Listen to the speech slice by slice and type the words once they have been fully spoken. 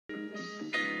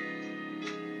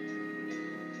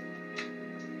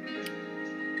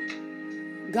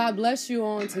God bless you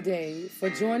on today for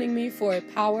joining me for a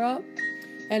power up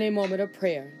and a moment of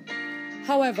prayer.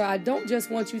 However, I don't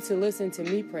just want you to listen to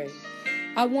me pray.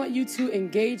 I want you to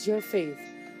engage your faith.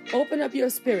 Open up your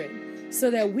spirit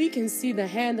so that we can see the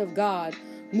hand of God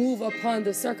move upon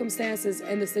the circumstances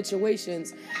and the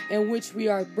situations in which we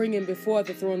are bringing before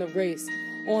the throne of grace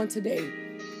on today.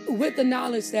 With the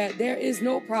knowledge that there is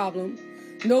no problem,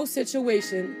 no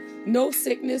situation, no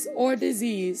sickness or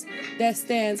disease that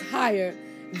stands higher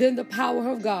than the power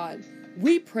of God.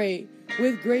 We pray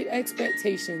with great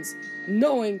expectations,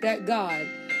 knowing that God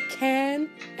can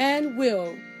and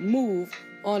will move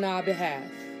on our behalf.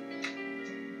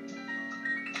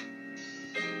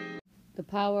 The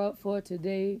power up for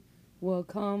today will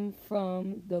come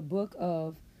from the book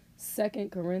of 2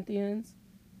 Corinthians,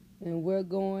 and we're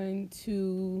going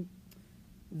to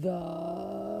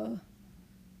the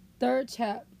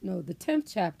 10th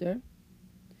chapter,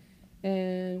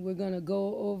 and we're going to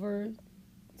go over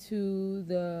to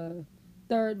the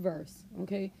 3rd verse.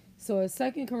 Okay, so it's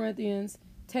 2 Corinthians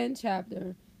 10th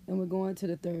chapter, and we're going to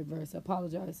the 3rd verse. I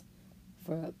apologize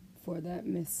for that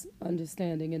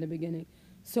misunderstanding in the beginning.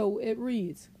 So it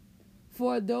reads,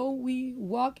 "For though we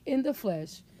walk in the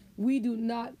flesh, we do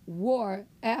not war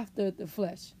after the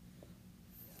flesh."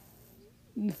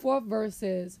 The 4th verse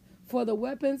says, "For the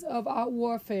weapons of our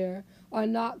warfare are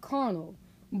not carnal,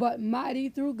 but mighty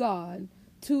through God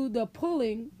to the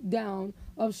pulling down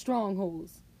of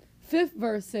strongholds." 5th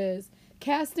verse says,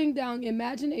 "Casting down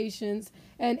imaginations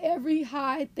and every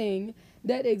high thing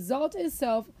that exalts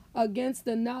itself against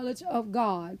the knowledge of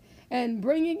God, and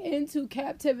bringing into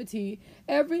captivity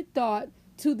every thought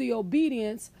to the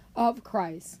obedience of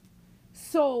Christ."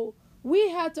 So we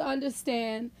have to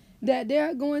understand that there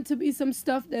are going to be some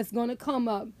stuff that's going to come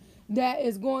up that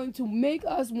is going to make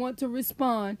us want to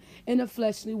respond in a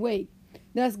fleshly way.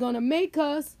 That's going to make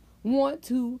us want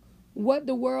to, what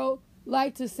the world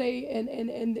like to say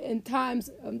in times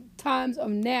of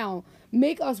now,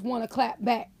 make us want to clap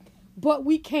back. But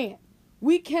we can't.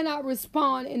 We cannot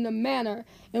respond in the manner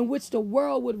in which the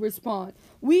world would respond.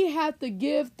 We have to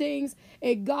give things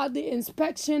a godly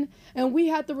inspection, and we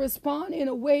have to respond in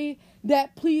a way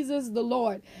that pleases the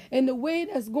Lord. And the way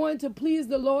that's going to please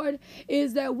the Lord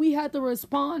is that we have to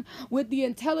respond with the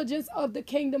intelligence of the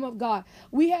kingdom of God.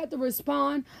 We have to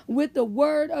respond with the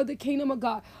word of the kingdom of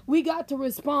God. We got to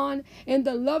respond in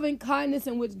the loving kindness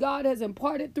in which God has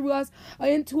imparted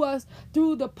into us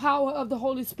through the power of the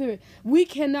Holy Spirit. We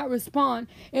cannot respond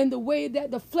in the way that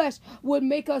the flesh would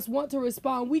make us want to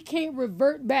respond. We can't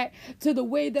revert back to the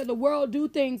way that the world do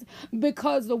things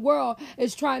because the world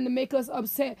is trying to make us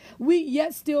upset. We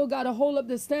yet still got to hold up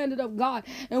the standard of God,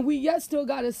 and we yet still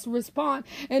got to respond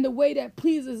in the way that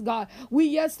pleases God. We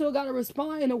yet still got to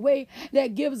respond in a way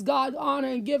that gives God honor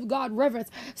and give God reverence.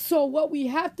 So what we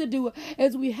have to do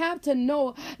is we have to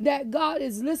know that God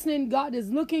is listening, God is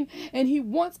looking, and he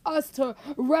wants us to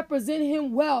represent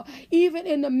him well, even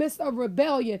in the midst of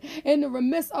rebellion, in the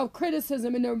midst of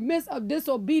criticism, in the midst of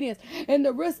disobedience, in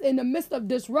the midst of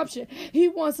disruption. He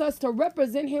wants us to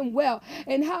represent him well.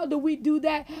 And how do we do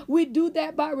that? We do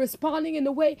that by responding in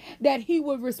the way that he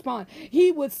would respond.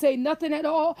 He would say nothing at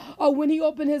all, or when he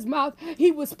opened his mouth,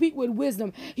 he would speak with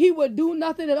wisdom. He would do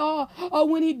nothing at all, or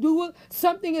when he do it,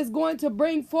 something is going to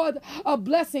bring forth a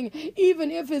blessing,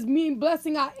 even if it means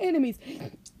blessing our enemies.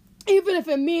 Even if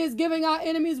it means giving our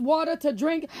enemies water to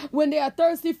drink when they are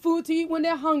thirsty, food to eat when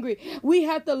they're hungry. We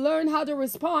have to learn how to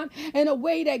respond in a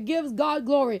way that gives God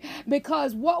glory.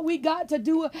 Because what we got to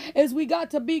do is we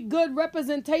got to be good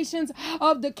representations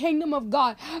of the kingdom of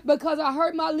God. Because I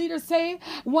heard my leader say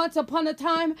once upon a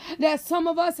time that some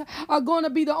of us are going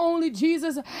to be the only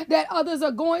Jesus that others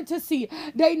are going to see.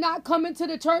 They not coming to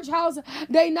the church house.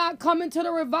 They not coming to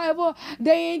the revival.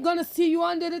 They ain't going to see you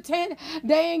under the tent.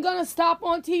 They ain't going to stop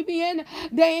on TV.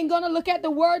 They ain't gonna look at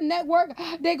the Word Network.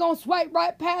 They gonna swipe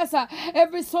right past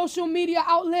every social media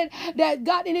outlet that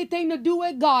got anything to do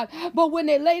with God. But when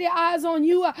they lay their eyes on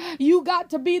you, you got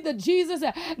to be the Jesus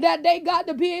that they got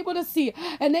to be able to see.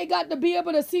 And they got to be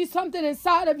able to see something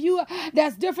inside of you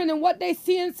that's different than what they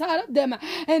see inside of them.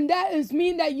 And that is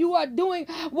mean that you are doing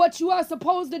what you are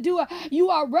supposed to do. You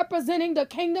are representing the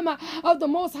kingdom of the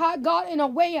Most High God in a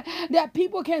way that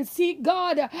people can see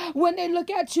God when they look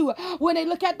at you. When they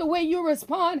look at the way you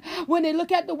respond, when they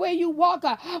look at the way you walk,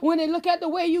 when they look at the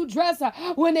way you dress,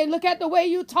 when they look at the way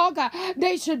you talk,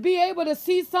 they should be able to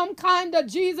see some kind of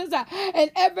Jesus in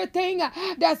everything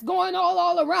that's going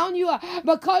all around you,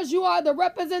 because you are the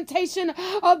representation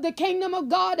of the kingdom of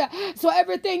God. So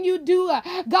everything you do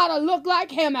gotta look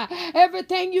like him.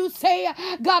 Everything you say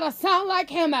gotta sound like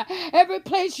him. Every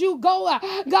place you go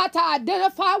got to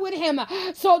identify with him.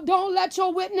 So don't let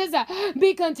your witness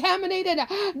be contaminated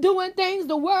doing things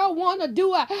the world want to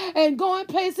do and going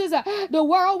places the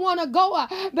world want to go,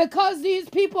 because these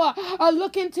people are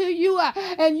looking to you,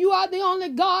 and you are the only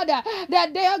God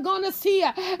that they're going to see.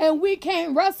 And we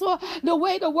can't wrestle the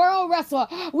way the world wrestle.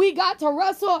 We got to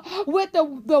wrestle with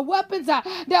the weapons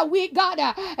that we got,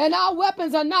 and our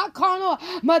weapons are not carnal,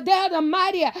 but they're the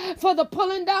mighty for the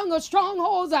pulling down of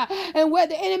strongholds. And where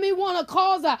the enemy want to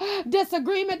cause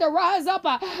disagreement to rise up,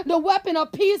 the weapon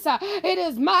of peace, it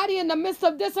is mighty in the midst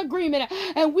of disagreement.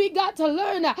 And we got to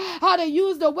learn how to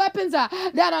use the weapons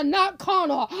that are not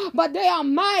carnal, but they are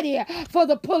mighty for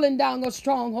the pulling down of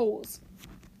strongholds.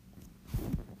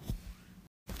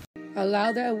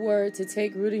 Allow that word to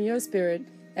take root in your spirit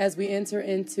as we enter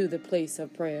into the place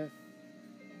of prayer.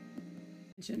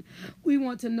 We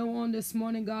want to know on this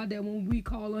morning, God, that when we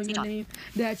call on your name,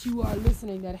 that you are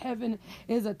listening, that heaven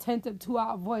is attentive to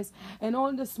our voice. And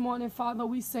on this morning, Father,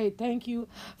 we say thank you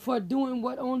for doing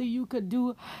what only you could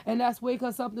do, and that's wake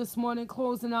us up this morning,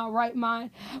 closing our right mind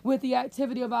with the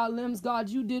activity of our limbs. God,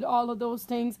 you did all of those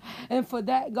things, and for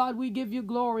that, God, we give you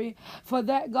glory. For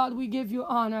that, God, we give you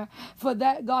honor. For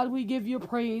that, God, we give you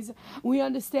praise. We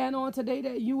understand on today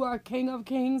that you are King of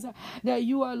Kings, that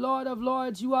you are Lord of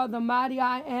Lords, you are the mighty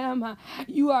I am.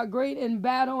 You are great in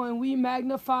battle, and we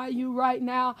magnify you right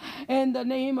now in the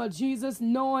name of Jesus,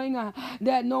 knowing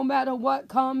that no matter what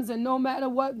comes and no matter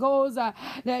what goes,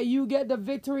 that you get the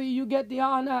victory, you get the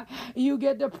honor, you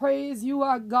get the praise. You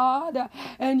are God,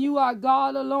 and you are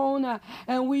God alone.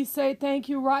 And we say thank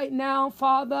you right now,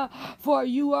 Father, for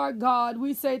you are God.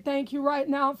 We say thank you right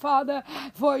now, Father,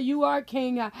 for you are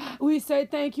King. We say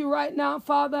thank you right now,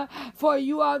 Father, for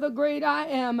you are the great I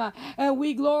am. And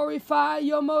we glorify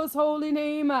your most holy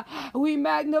name. We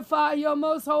magnify your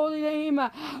most holy name.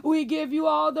 We give you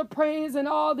all the praise and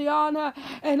all the honor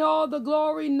and all the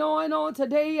glory, knowing on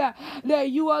today that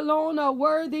you alone are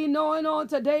worthy, knowing on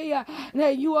today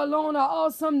that you alone are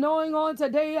awesome, knowing on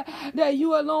today that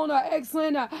you alone are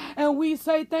excellent. And we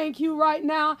say thank you right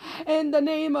now in the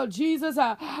name of Jesus,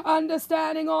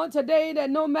 understanding on today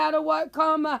that no matter what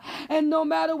come and no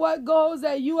matter what goes,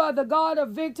 that you are the God of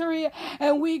victory,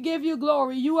 and we give you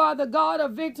glory. You are the God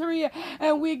of victory,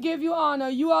 and we give you honor.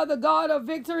 You are the God of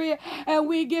victory, and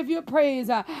we give you praise.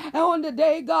 And on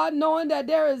today, God, knowing that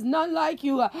there is none like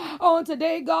you. On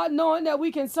today, God, knowing that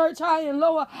we can search high and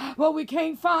low, but we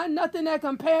can't find nothing that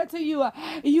compared to you.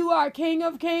 You are King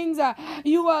of Kings.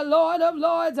 You are Lord of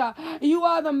Lords. You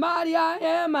are the mighty I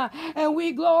am, and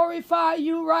we glorify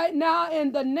you right now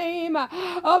in the name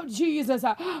of Jesus.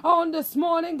 On this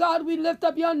morning, God, we lift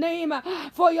up your name,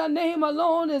 for your name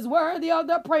alone is worthy of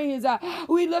the praise.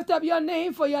 We lift up your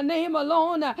name, for your name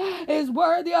alone is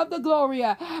worthy of the glory.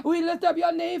 We lift up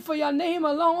your name, for your name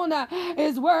alone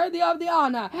is worthy of the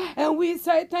honor. And we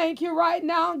say thank you right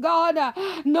now, God,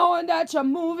 knowing that you're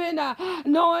moving,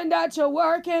 knowing that you're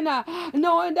working,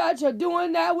 knowing that you're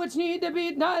doing that which need to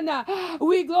be done.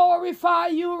 We glorify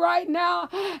you right now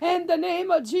in the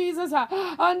name of Jesus,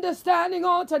 understanding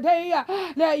on today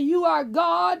that you are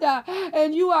God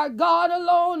and you are God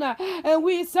alone. And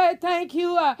we say thank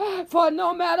you for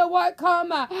no matter what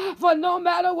come, for no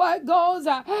matter what goes,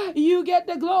 you get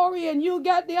the glory and you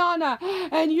get the honor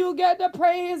and you get the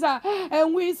praise.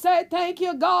 And we say thank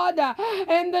you, God,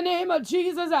 in the name of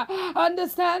Jesus,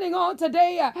 understanding on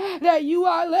today that you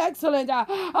are excellent,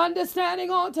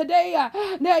 understanding on today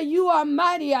that you are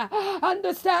mighty,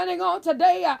 understanding on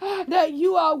today that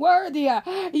you are worthy.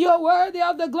 You're worthy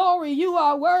of the glory. You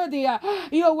are worthy.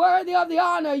 You're worthy of the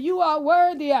honor. You are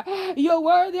worthy. You're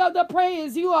worthy of the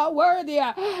praise. You are worthy.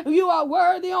 You are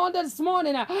worthy on this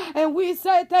morning. And we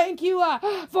say thank you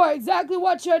for exactly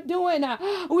what you're doing.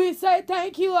 We say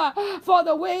thank you for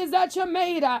the ways that you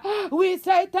made. We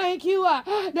say thank you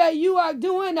that you are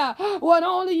doing what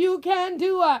only you can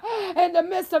do in the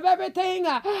midst of everything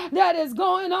that is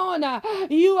going on.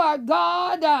 You are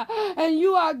God and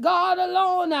you are God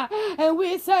alone. And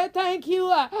we say thank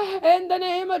you in the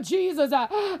name of Jesus.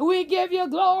 We give you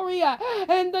glory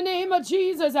in the name of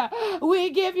Jesus. We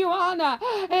give you honor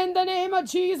in the name of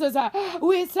Jesus.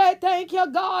 We say thank you,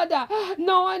 God,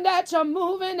 knowing that you're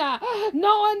moving,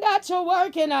 knowing that you're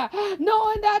working,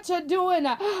 knowing that you're doing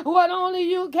what only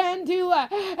you can do.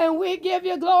 And we give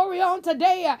you glory on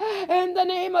today in the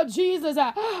name of Jesus.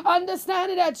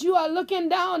 Understanding that you are looking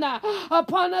down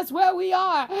upon us where we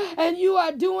are, and you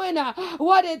are doing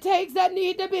what it takes that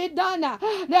need to be done,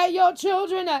 that your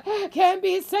children can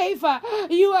be safer.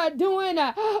 You are doing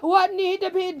what need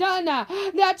to be done,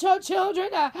 that your children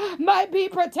might be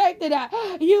protected.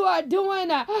 You are doing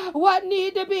what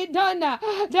need to be done,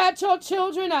 that your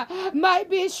children might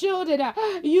be shielded.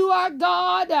 You are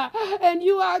God, and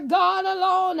you are God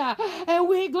alone, and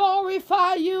we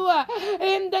glorify you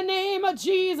in the name of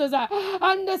Jesus.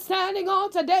 Understanding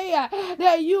on today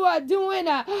that you are doing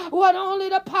what only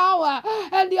the power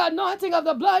and the anointing of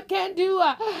the blood can do.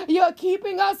 You're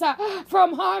keeping us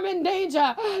from harm and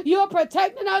danger. You're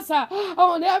protecting us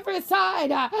on every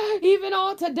side, even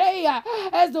on today,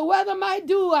 as the weather might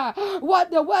do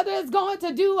what the weather is going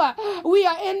to do. We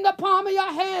are in the palm of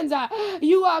your hands.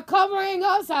 You are covering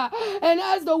us, and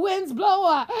as the winds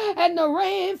blow and the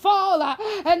rain fall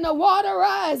and the water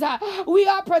rise, we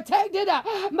are protected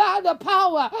by the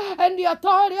power and the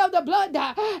authority of the blood,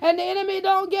 and the enemy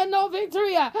don't get no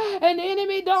victory, and the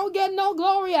enemy don't get no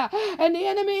glory, and the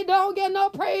enemy don't get no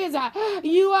praise.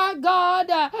 You are God,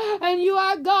 and you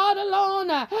are God alone,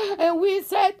 and we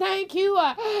say thank you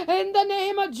in the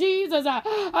name of Jesus.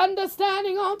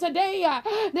 Understanding on today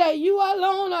that you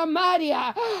alone are mighty,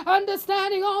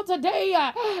 understanding on today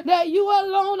that you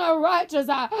alone are righteous,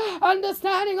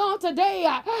 understanding on today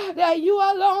that you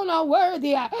alone are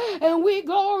worthy, and we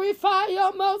glorify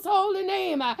your most holy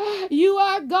name. You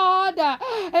are God,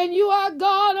 and you are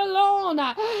God alone,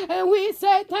 and we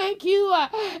say thank you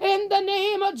in the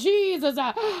name of Jesus.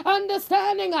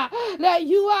 Understanding that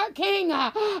you are King,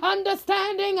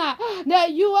 understanding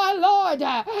that you are Lord,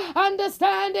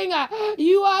 understanding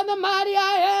you are the mighty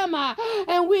I am,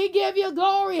 and we give you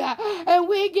glory, and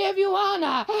we give you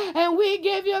honor, and we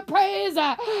give you praise.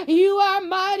 You are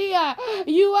mighty,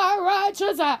 you are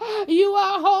righteous, you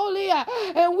are holy,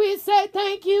 and we say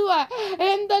thank you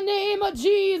in the name of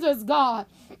Jesus, God.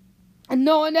 And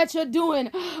knowing that you're doing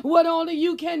what only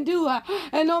you can do,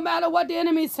 and no matter what the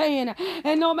enemy's saying,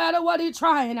 and no matter what he's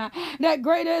trying, that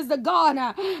greater is the God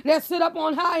that sit up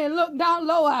on high and look down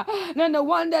lower than the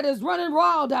one that is running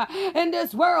wild in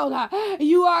this world.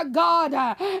 You are God,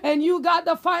 and you got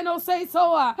the final say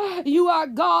so. You are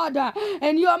God,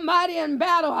 and you're mighty in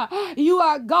battle. You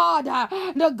are God,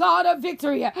 the God of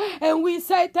victory, and we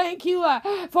say thank you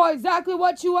for exactly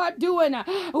what you are doing.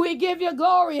 We give you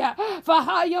glory for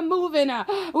how you're moving.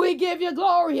 We give you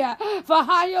glory for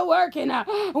how you're working.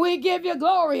 We give you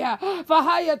glory for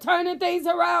how you're turning things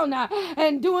around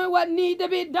and doing what need to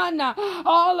be done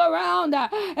all around.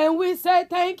 And we say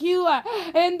thank you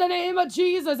in the name of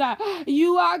Jesus.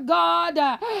 You are God,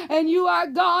 and you are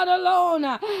God alone,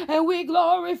 and we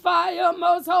glorify your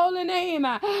most holy name.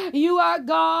 You are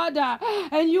God,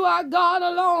 and you are God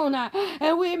alone,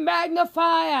 and we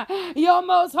magnify your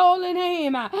most holy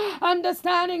name.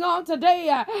 Understanding on today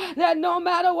that no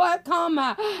matter what come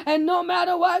and no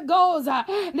matter what goes,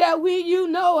 that you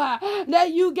know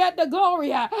that you get the glory,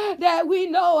 that we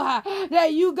know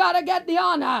that you gotta get the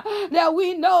honor, that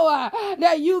we know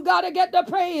that you gotta get the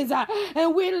praise,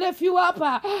 and we lift you up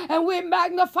and we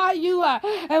magnify you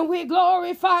and we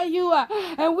glorify you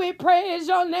and we praise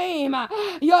your name.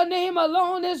 Your name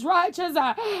alone is righteous.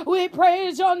 We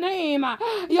praise your name.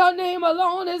 Your name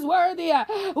alone is worthy.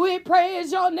 We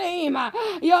praise your name.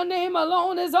 Your name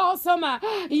alone is awesome.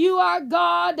 You are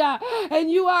God, and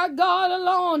you are God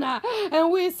alone,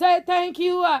 and we say thank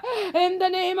you in the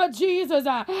name of Jesus.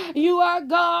 You are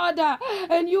God,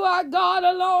 and you are God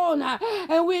alone,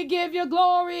 and we give you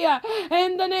glory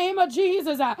in the name of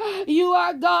Jesus. You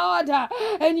are God,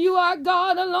 and you are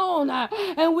God alone,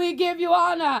 and we give you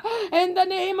honor in the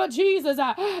name of Jesus,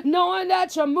 knowing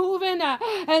that you're moving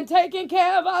and taking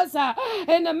care of us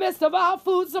in the midst of our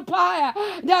food supply.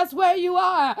 That's where you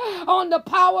are on the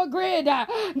power grid.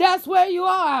 That's where you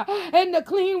are in the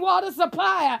clean water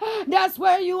supply. That's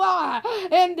where you are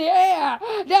in the air.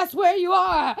 That's where you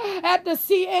are at the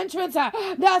sea entrance.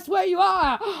 That's where you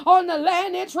are on the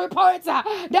land entry points.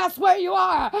 That's where you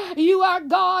are. You are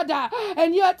God,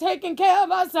 and you're taking care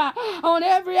of us on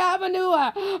every avenue,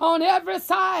 on every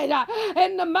side.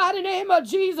 In the mighty name of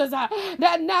Jesus,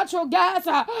 that natural gas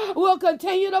will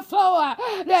continue to flow.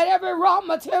 That every raw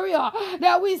material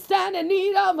that we stand in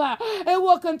need of, it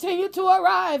will continue continue to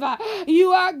arrive.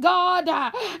 You are God,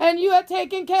 and you are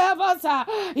taking care of us.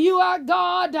 You are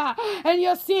God, and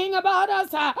you're seeing about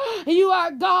us. You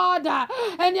are God,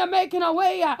 and you're making a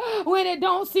way when it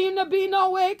don't seem to be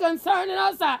no way concerning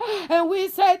us. And we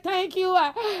say thank you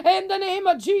in the name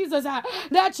of Jesus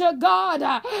that you're God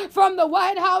from the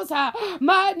White House,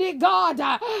 mighty God,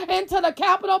 into the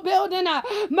Capitol building,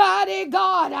 mighty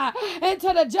God,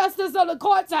 into the justice of the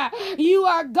courts. You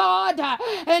are God,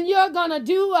 and you're gonna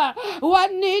do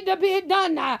what need to be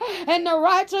done, and the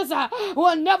righteous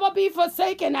will never be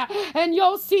forsaken, and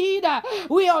your seed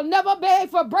will never beg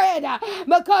for bread,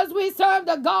 because we serve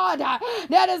the God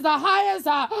that is the highest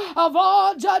of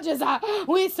all judges.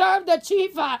 We serve the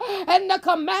chief and the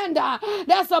commander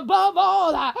that's above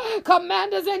all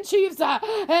commanders and chiefs.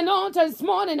 And on this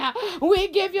morning, we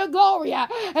give you glory,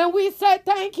 and we say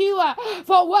thank you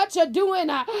for what you're doing.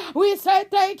 We say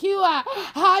thank you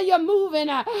how you're moving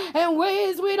in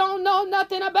ways we don't know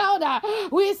nothing about.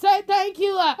 We say thank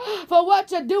you for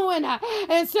what you're doing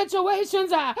in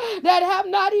situations that have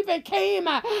not even came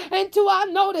into our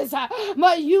notice.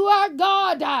 But you are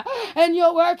God, and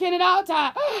you're working it out.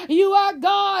 You are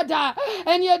God,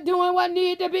 and you're doing what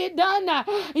need to be done.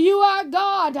 You are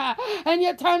God, and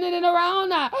you're turning it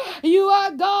around. You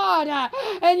are God,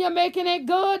 and you're making it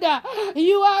good.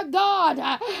 You are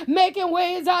God, making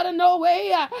ways out of no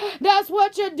way. That's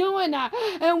what you're doing,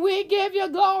 and we give you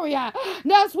glory.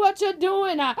 That's what you're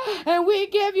doing, and we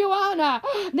give you honor.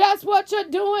 That's what you're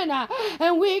doing,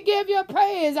 and we give you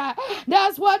praise.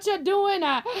 That's what you're doing,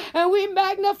 and we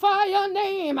magnify your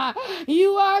name.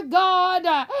 You are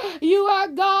God. You are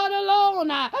God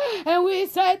alone, and we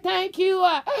say thank you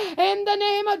in the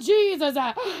name of Jesus.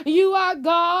 You are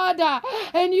God,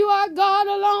 and you are God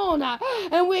alone,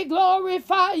 and we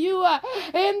glorify you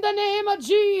in the name of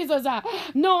Jesus,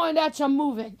 knowing that you're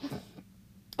moving,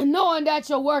 knowing that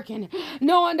you're working,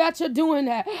 knowing that you're doing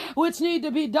that which need to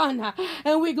be done.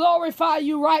 And we glorify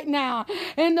you right now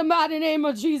in the mighty name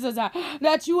of Jesus,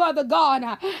 that you are the God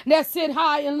that sit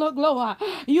high and look lower.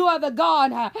 You are the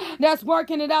God that's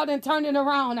working it out and turning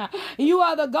around. You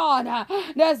are the God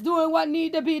that's doing what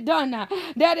need to be done.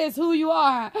 That is who you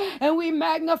are, and we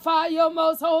magnify your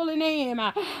most holy name.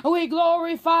 We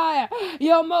glorify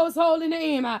your most holy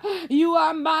name. You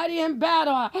are mighty in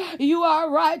battle. You are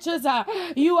righteous.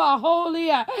 You are holy,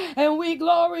 and we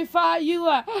glorify you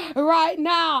right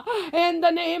now in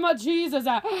the name of Jesus.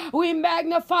 We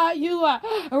magnify you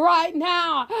right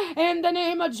now in the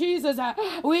name of Jesus.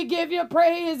 We give you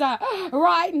praise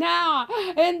right now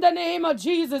in the name of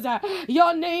Jesus.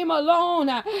 Your name alone,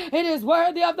 it is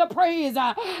worthy of the praise.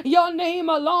 Your name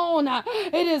alone,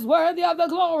 it is worthy of the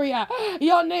glory.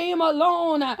 Your name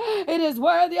alone, it is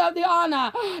worthy of the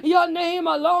honor. Your name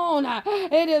alone,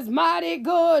 it is mighty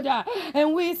good,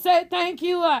 and we say thank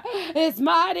you. It's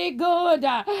mighty good,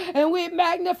 and we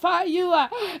magnify you.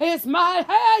 It's mighty,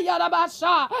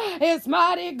 it's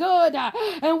mighty good,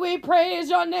 and we praise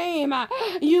your name.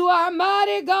 You are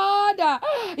mighty God.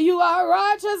 You are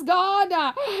righteous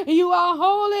God. You are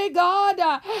holy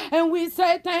God, and we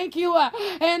say thank you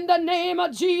in the name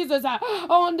of Jesus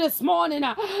on this morning,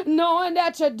 knowing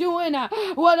that you're doing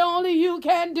what only you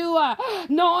can do,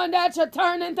 knowing that you're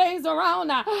turning things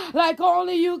around like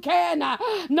only you can,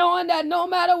 knowing that no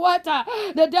matter what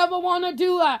the devil want to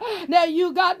do, that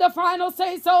you got the final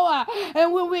say so.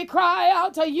 And when we cry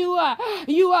out to you,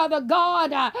 you are the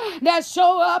God that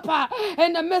show up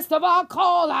in the midst of our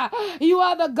call. You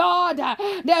are the God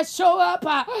that show up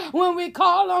when we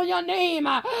call on your name.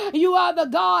 You are the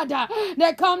God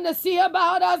that come to see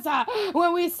about us.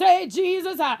 When we say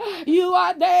Jesus, you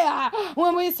are there.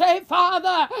 When we say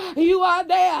Father, you are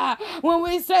there. When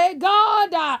we say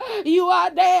God, you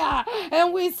are there.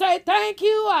 And we say thank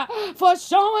you for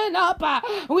showing up.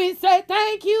 We say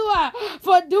thank you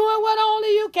for doing what only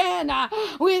you can.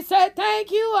 We say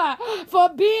thank you for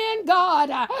being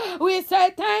God. We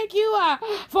say thank you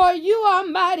for you are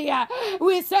mighty.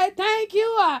 We say thank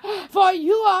you for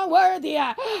you are worthy.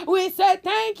 We say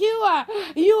thank you.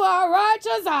 You are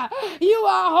righteous. You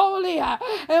are holy.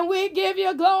 And we give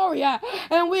you glory.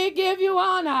 And we give you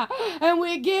honor. And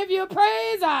we give you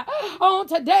praise on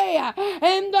today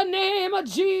in the name of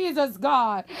Jesus,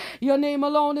 God. Your name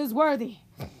alone is worthy.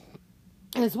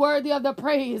 It's worthy of the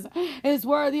praise. It's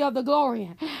worthy of the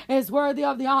glory. It's worthy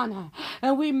of the honor.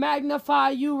 And we magnify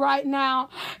you right now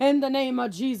in the name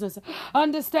of Jesus.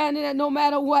 Understanding that no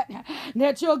matter what,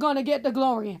 that you're going to get the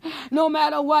glory. no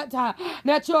matter what,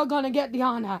 that you're going to get the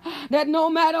honor, that no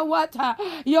matter what,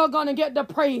 you're going to get the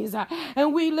praise.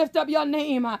 And we lift up your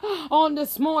name on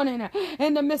this morning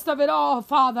in the midst of it all,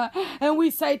 Father. And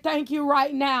we say thank you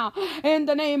right now in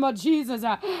the name of Jesus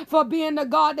for being the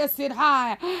God that sit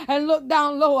high and look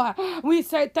down lower. We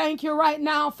say thank you right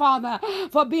now, Father,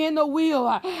 for being the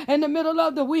wheel in the middle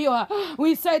of the wheel.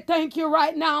 We say thank you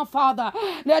right now, Father,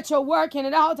 that you're working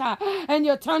it out and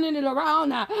you're turning it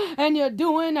around and you're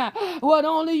doing what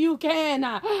only you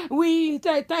can. We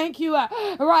say thank you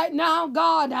right now,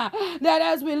 God, that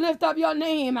as we lift up your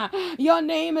name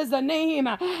is the name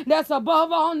that's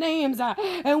above all names.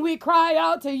 And we cry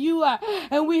out to you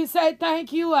and we say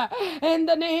thank you in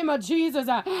the name of Jesus.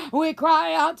 We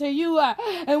cry out to you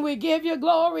and we give you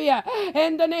glory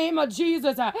in the name of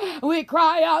Jesus. We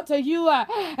cry out to you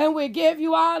and we give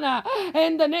you honor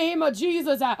in the name of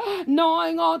Jesus.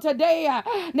 Knowing on today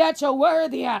that you're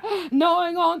worthy,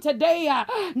 knowing on today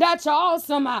that you're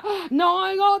awesome,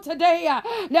 knowing on today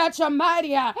that you're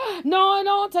mighty, knowing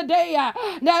on today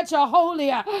that you're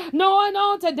holy, knowing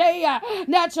on today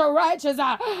that you're righteous,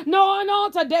 knowing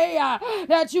on today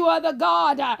that you are the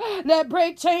God that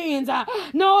break chains,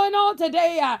 knowing on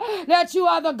today that you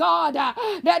are the God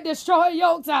that destroy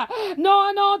yokes,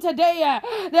 knowing on today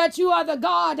that you are the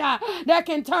God that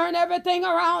can turn everything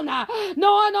around,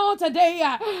 knowing on today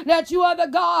that you are the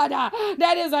God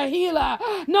that is a healer,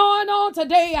 knowing on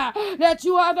today that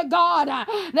you are the God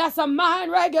that's a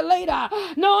mind regulator,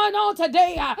 knowing on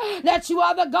today that you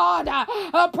are the God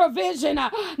of provision,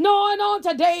 knowing on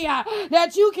today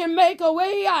that you can make a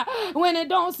way when it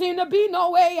don't seem to be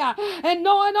no way, and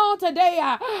knowing on today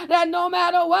that no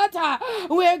matter what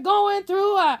we're going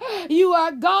through, you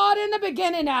are God in the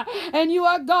beginning and you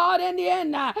are God in the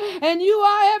end, and you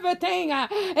are everything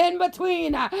in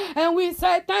between. And we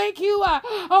say thank you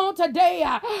on today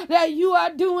that you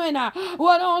are doing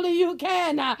what only you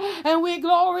can, and we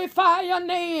glorify your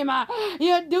name.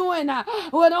 You're doing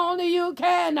what only you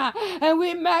can, and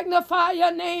we magnify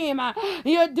your name.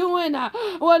 You're doing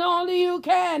what only you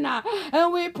can,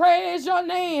 and we praise your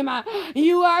name.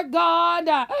 You are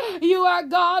God. You are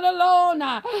God alone,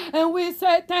 and we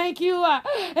say thank you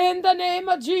in the name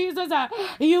of Jesus.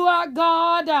 You are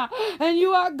God, and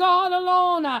you are God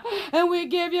alone, and we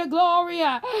give you glory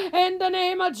in the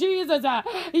name of Jesus.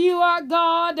 You are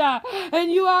God,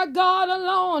 and you are God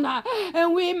alone,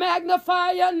 and we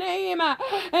magnify your name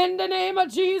in the name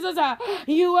of Jesus.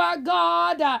 You are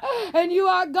God, and you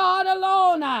are God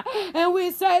alone, and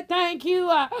we say thank you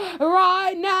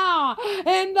right now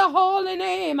in the holy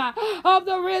name of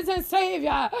the risen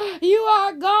Savior. You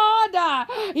are God,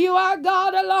 you are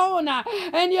God alone,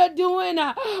 and you're doing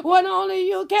what only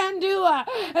you can do,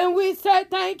 and we say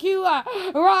thank you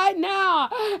right now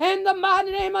in the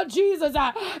mighty name of Jesus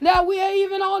that we are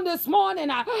even on this morning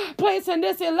placing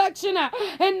this election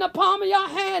in the palm of your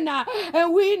hand,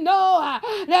 and we know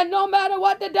that no matter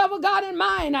what the devil got in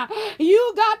mind,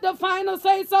 you got the final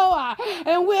say so,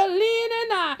 and we're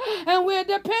leaning and we're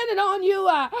depending on you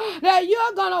that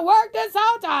you're gonna work this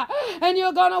out, and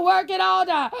you're gonna work it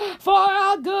out for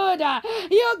our good.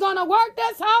 You're gonna work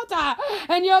this out,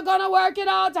 and you're gonna work it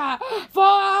out for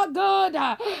our good.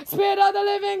 Spirit of the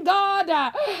living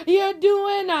God, you're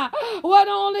doing what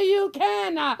only you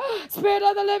can. Spirit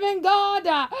of the living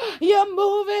God, you're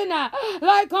moving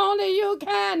like only you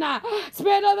can.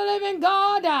 Spirit of the living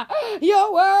God,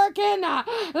 you're working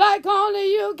like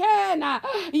only you can.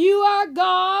 You are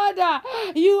God.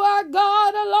 You are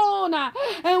God alone.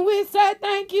 And we say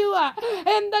thank you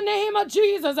in the name of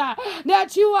Jesus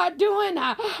that you are doing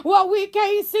what we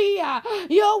can't see.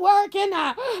 You're working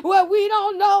what we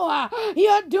don't know.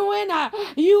 You're doing.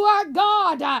 You are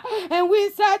God. And we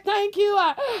say thank you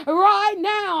right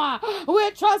now.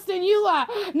 We're trusting you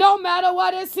no matter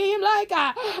what it seems like.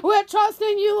 We're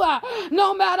trusting you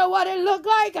no matter what it look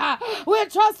like. We're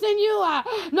trusting you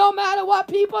no matter what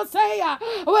people say.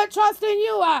 We're trusting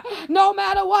you no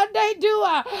matter what they do.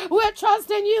 We're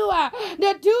trusting you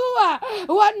to do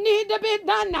what need to be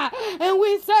done. And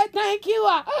we say thank you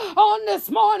on this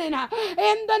morning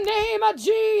in the name of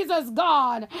Jesus,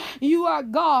 God. You are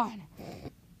God.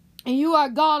 And you are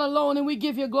God alone, and we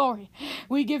give you glory.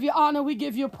 We give you honor. We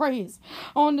give you praise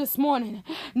on this morning,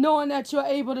 knowing that you're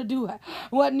able to do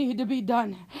what need to be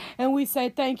done. And we say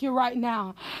thank you right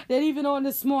now that even on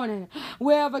this morning,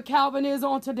 wherever Calvin is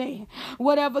on today,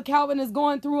 whatever Calvin is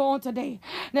going through on today,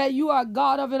 that you are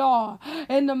God of it all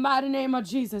in the mighty name of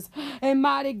Jesus. And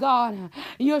mighty God,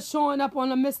 you're showing up on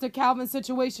the Mr. Calvin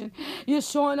situation. You're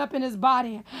showing up in his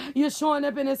body. You're showing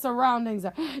up in his surroundings.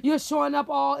 You're showing up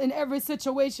all in every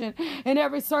situation situation, in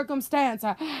every circumstance,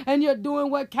 and you're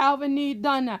doing what Calvin need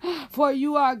done. For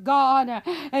you are God,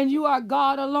 and you are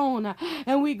God alone.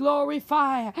 And we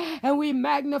glorify and we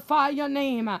magnify your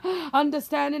name,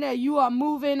 understanding that you are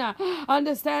moving,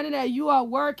 understanding that you are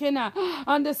working,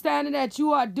 understanding that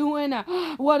you are doing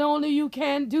what only you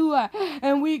can do.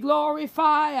 And we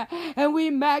glorify and we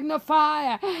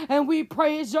magnify and we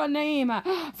praise your name,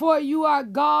 for you are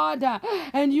God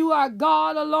and you are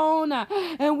God alone.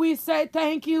 And we say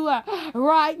thank you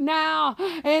right now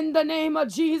in the name of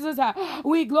Jesus.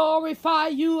 We glorify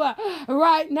you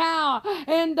right now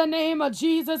in the name of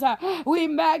Jesus. We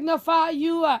magnify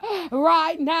you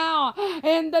right now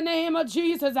in the name of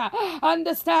Jesus.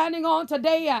 Understanding on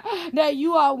today that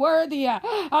you are worthy,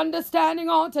 understanding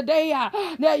on today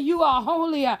that you are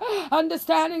holy,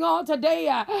 understanding on today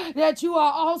that you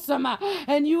are awesome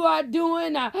and you are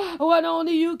doing what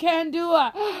only you can do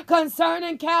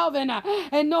concerning Calvin.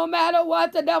 And no matter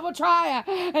what the devil try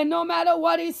and no matter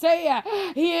what he say,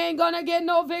 he ain't gonna get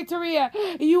no victory.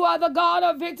 You are the God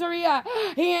of victory.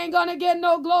 He ain't gonna get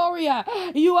no glory.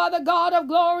 You are the God of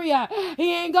glory.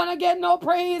 He ain't gonna get no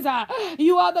praise.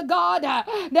 You are the God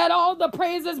that all the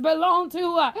praises belong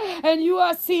to. And you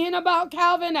are seeing about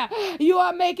Calvin. You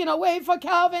are making a way for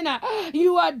Calvin.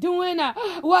 You are doing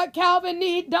what Calvin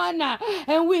need done.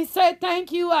 And we say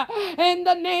thank you in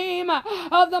the name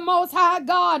of the Most High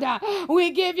God.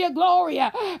 We give you glory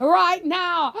right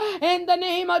now in the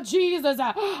name of Jesus.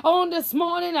 On this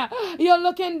morning, you're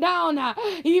looking down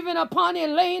even upon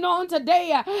Elaine on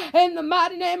today in the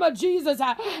mighty name of Jesus.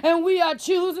 And we are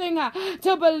choosing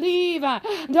to believe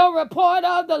the report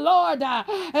of the Lord.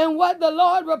 And what the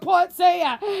Lord report say,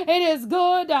 it is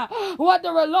good. What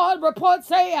the Lord report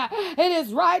say, it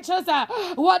is righteous.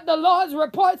 What the Lord's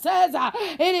report says,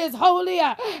 it is holy.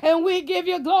 And we give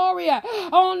you glory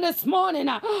on this morning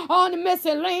on Miss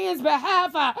Elaine's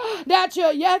behalf, that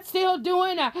you're yet still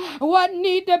doing what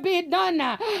need to be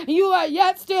done. You are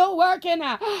yet still working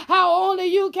how only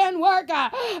you can work.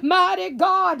 Mighty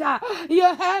God, you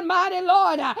had mighty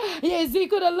Lord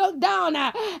Ezekiel to look down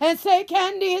and say,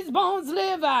 can these bones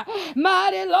live?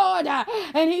 Mighty Lord,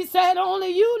 and he said, only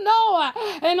you know.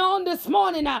 And on this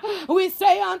morning we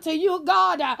say unto you,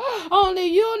 God, only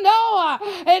you know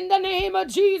in the name of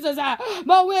Jesus.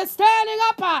 But we're standing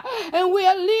up and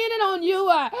we're leaning on you.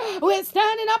 We're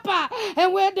standing up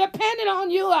and we're depending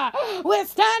on you. We're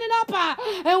standing up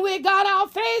and we got our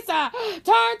face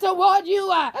turned toward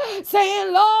you,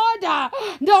 saying, Lord,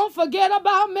 don't forget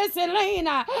about Miss Elaine.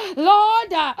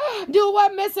 Lord, do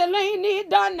what Miss Elaine need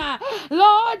done.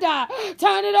 Lord,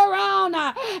 turn it around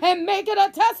and make it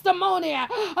a testimony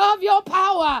of your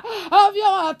power, of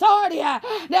your authority,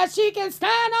 that she can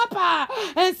stand up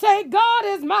and say, God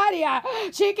is mighty.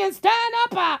 She can stand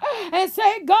up and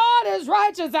say, God is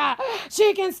righteous.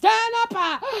 She can stand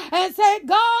up and say,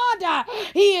 God,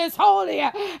 he is holy.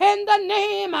 In the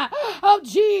name of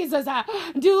Jesus,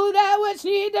 do that which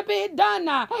need to be done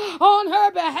on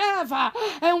her behalf.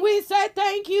 And we say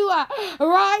thank you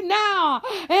right now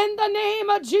in the name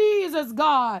of Jesus,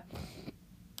 God.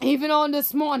 Even on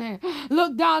this morning,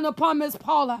 look down upon Miss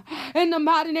Paula in the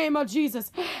mighty name of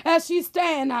Jesus as she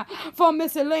stand for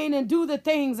Miss Elaine and do the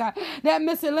things that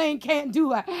Miss Elaine can't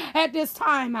do at this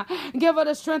time. Give her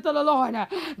the strength of the Lord.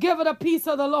 Give her the peace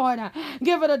of the Lord.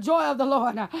 Give her the joy of the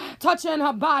Lord. Touch her in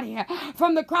her body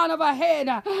from the crown of her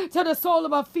head to the sole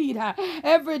of her feet.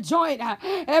 Every joint,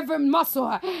 every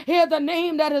muscle. Hear the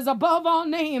name that is above all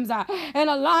names and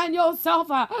align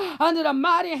yourself under the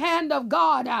mighty hand of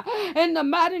God in the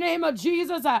mighty name of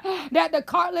Jesus, that the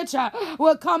cartilage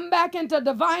will come back into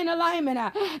divine alignment,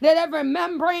 that every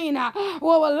membrane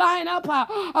will line up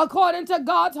according to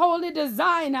God's holy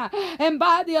design, and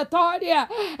by the authority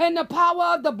and the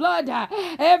power of the blood,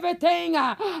 everything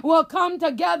will come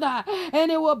together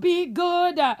and it will be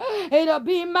good. It'll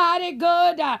be mighty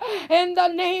good in the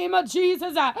name of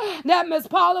Jesus, that Miss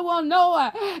Paula will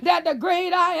know that the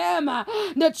great I am,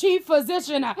 the chief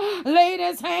physician, laid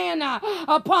his hand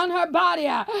upon her body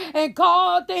and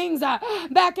call things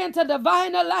back into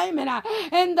divine alignment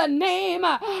in the name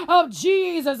of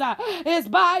Jesus. It's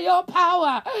by your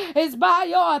power, it's by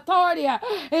your authority,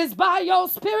 it's by your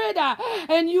spirit,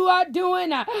 and you are doing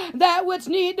that which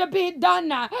need to be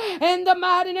done in the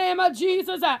mighty name of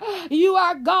Jesus. You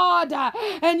are God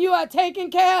and you are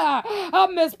taking care of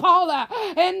Miss Paula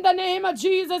in the name of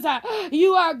Jesus.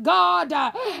 You are God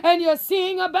and you're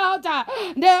seeing about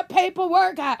their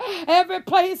paperwork, every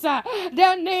place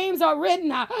their names are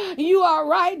written. You are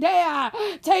right there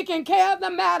taking care of the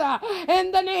matter in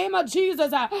in the name of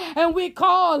Jesus. And we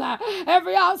call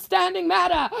every outstanding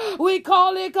matter, we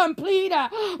call it complete.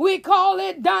 We call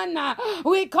it done.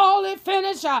 We call it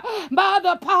finished by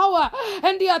the power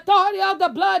and the authority of the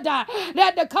blood.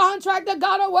 That the contractor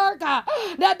got to work,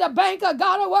 that the banker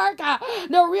got to work,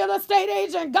 the real estate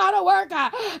agent got to work,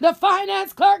 the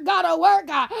finance clerk got to work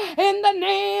in the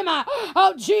name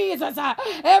of Jesus.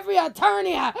 Every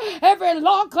attorney, every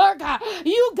law clerk,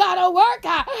 you got to work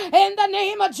in the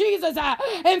name of Jesus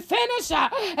and finish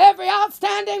every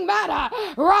outstanding matter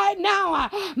right now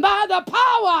by the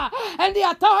power and the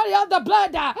authority of the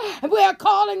blood. We are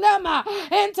calling them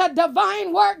into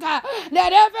divine work,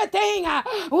 that everything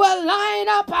will line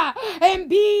up and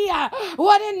be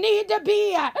what it need to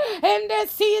be in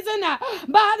this season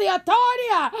by the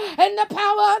authority and the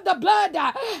power of the blood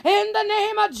in the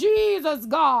name of Jesus,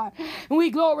 God. We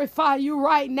glorify you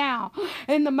right now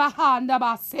in the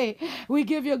Mahandabase. We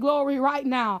give you glory right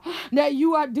now that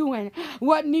you are doing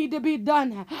what need to be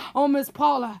done on Miss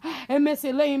Paula and Miss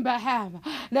Elaine behalf,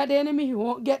 that the enemy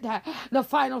won't get the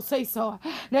final say so,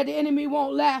 that the enemy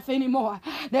won't laugh anymore,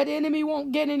 that the enemy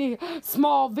won't get any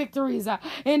small victories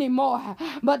anymore,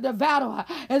 but the battle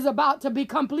is about to be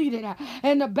completed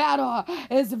and the battle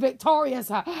is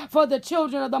victorious for the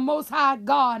children of the Most High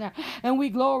God, and we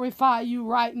glorify you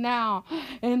right now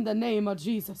in the name of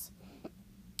Jesus.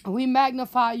 We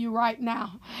magnify you right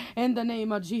now in the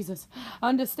name of Jesus.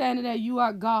 Understanding that you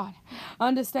are God.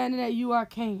 Understanding that you are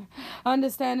King.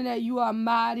 Understanding that you are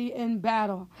mighty in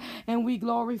battle. And we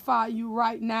glorify you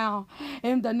right now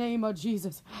in the name of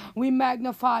Jesus. We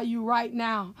magnify you right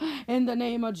now in the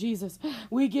name of Jesus.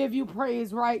 We give you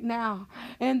praise right now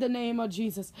in the name of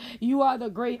Jesus. You are the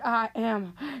great I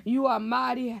am. You are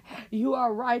mighty. You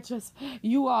are righteous.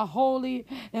 You are holy.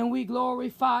 And we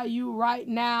glorify you right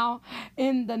now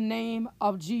in the name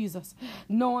of Jesus.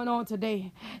 Knowing on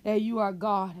today that you are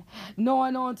God.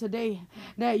 Knowing on today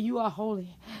that you are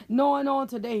holy. Knowing on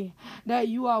today that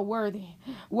you are worthy.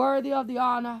 Worthy of the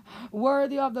honor.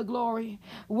 Worthy of the glory.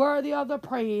 Worthy of the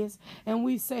praise. And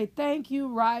we say thank you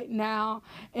right now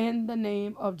in the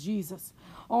name of Jesus.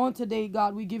 On today,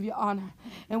 God, we give you honor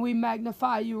and we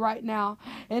magnify you right now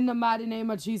in the mighty name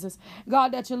of Jesus.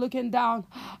 God, that you're looking down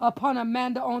upon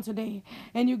Amanda on today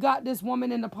and you got this woman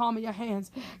in the palm of your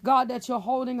hands. God, that you're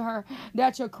holding her,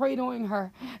 that you're cradling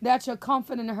her, that you're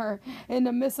comforting her in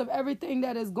the midst of everything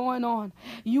that is going on.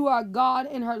 You are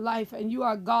God in her life and you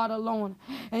are God alone.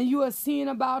 And you are seeing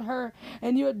about her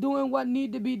and you're doing what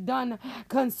need to be done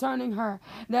concerning her.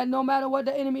 That no matter what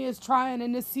the enemy is trying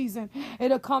in this season,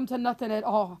 it'll come to nothing at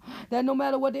all. That no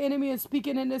matter what the enemy is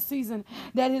speaking in this season,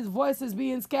 that his voice is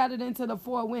being scattered into the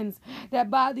four winds.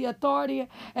 That by the authority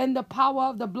and the power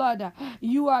of the blood,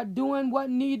 you are doing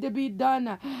what need to be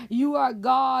done. You are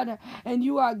God and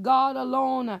you are God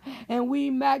alone. And we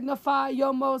magnify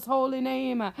your most holy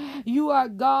name. You are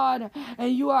God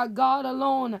and you are God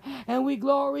alone. And we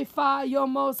glorify your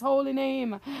most holy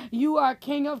name. You are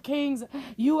King of kings.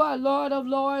 You are Lord of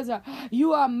lords.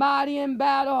 You are mighty in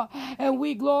battle. And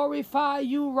we glorify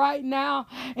you right now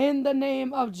in the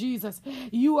name of Jesus.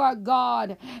 You are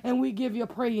God and we give you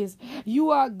praise. You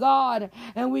are God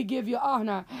and we give you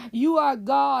honor. You are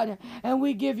God and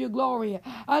we give you glory.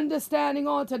 Understanding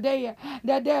on today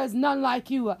that there is none like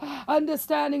you.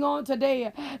 Understanding on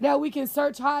today that we can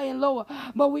search high and low,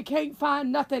 but we can't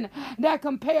find nothing that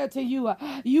compared to you.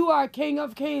 You are King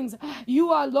of kings.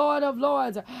 You are Lord of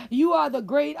lords. You are the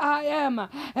great I am.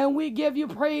 And we give you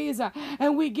praise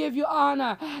and we give you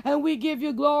honor and we give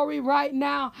you glory right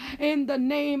now in the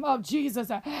name of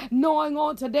Jesus. Knowing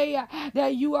on today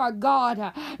that you are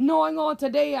God. Knowing on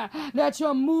today that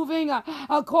you're moving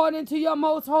according to your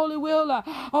most holy will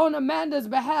on Amanda's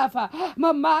behalf.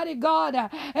 My mighty God,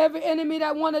 every enemy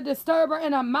that want to disturb her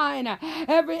in her mind,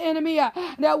 every enemy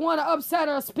that want to upset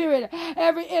her spirit,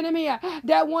 every enemy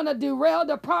that want to derail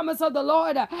the promise of the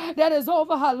Lord that is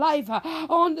over her life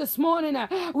on this morning,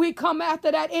 we come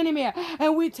after that enemy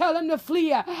and we tell him to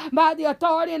flee by the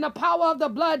authority and the power of the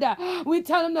blood. We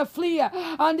tell him to flee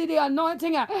under the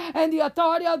anointing and the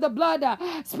authority of the blood.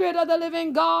 Spirit of the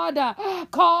living God,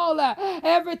 call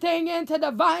everything into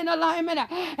divine alignment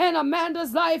in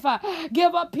Amanda's life.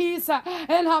 Give her peace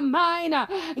in her mind.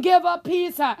 Give her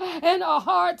peace in her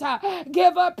heart.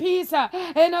 Give her peace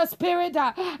in her spirit,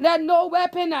 that no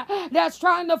weapon that's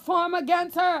trying to form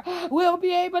against her will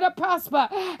be able to prosper.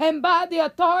 And by the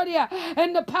authority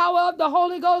and the power of the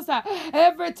Holy Ghost,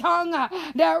 every tongue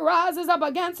that rises up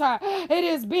against her, it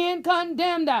is being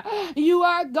condemned. You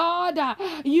are God.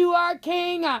 You are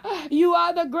King. You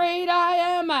are the great I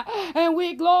am. And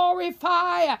we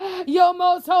glorify your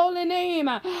most holy name.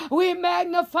 We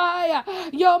magnify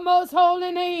your your most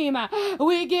holy name.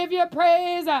 We give you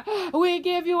praise. We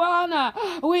give you honor.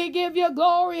 We give you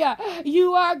glory.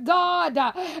 You are God.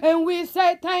 And we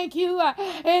say thank you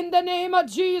in the name of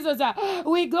Jesus.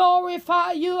 We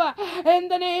glorify you in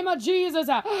the name of Jesus.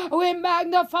 We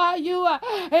magnify you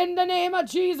in the name of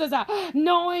Jesus.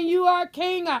 Knowing you are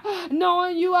King,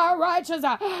 knowing you are righteous,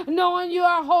 knowing you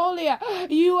are holy,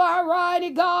 you are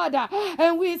mighty God.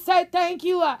 And we say thank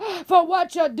you for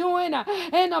what you're doing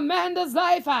in Amanda's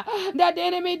life, that the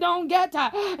enemy don't get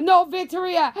no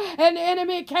victory, and the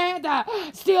enemy can't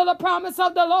steal the promise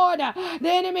of the Lord. The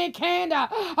enemy can't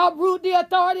uproot the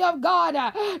authority of God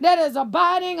that is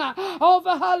abiding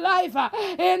over her life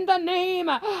in the name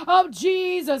of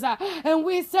Jesus. And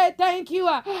we say thank you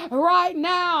right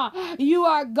now. You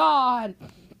are God.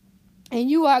 And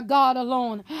you are God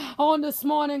alone. On this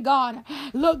morning, God,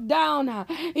 look down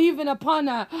even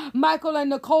upon Michael and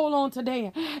Nicole on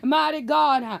today. Mighty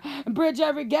God, bridge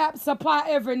every gap, supply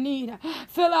every need,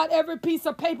 fill out every piece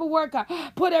of paperwork,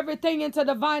 put everything into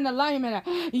divine alignment.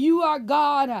 You are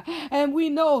God, and we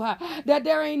know that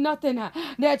there ain't nothing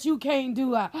that you can't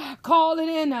do. Call it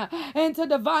into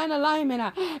divine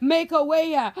alignment. Make a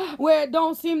way where it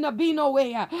don't seem to be no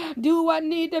way. Do what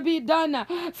need to be done,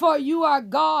 for you are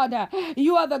God.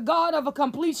 You are the God of a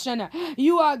completion.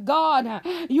 You are God.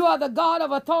 You are the God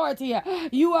of authority.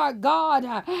 You are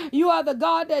God. You are the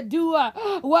God that do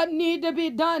what need to be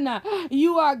done.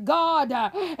 You are God,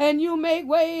 and you make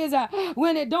ways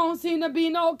when it don't seem to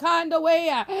be no kind of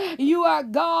way. You are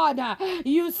God.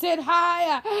 You sit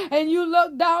high and you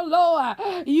look down low.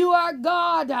 You are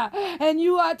God, and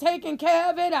you are taking care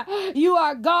of it. You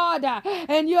are God,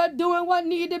 and you're doing what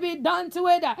need to be done to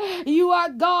it. You are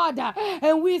God,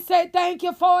 and we say thank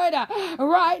you for it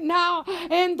right now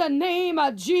in the name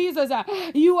of Jesus.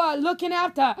 You are looking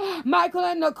after Michael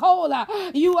and Nicole.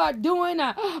 You are doing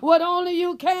what only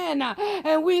you can,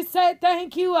 and we say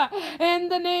thank you in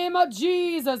the name of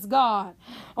Jesus, God.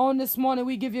 On this morning,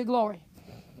 we give you glory.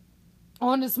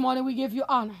 On this morning, we give you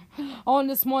honor. On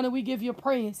this morning, we give you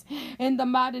praise in the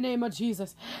mighty name of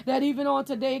Jesus. That even on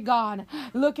today, God,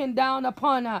 looking down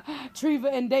upon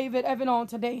Treva and David, even on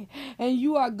today, and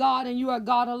you are God and you are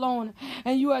God alone,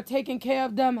 and you are taking care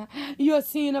of them. You are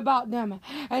seeing about them,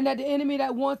 and that the enemy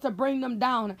that wants to bring them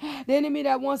down, the enemy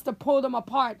that wants to pull them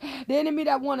apart, the enemy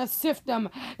that wants to sift them,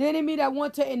 the enemy that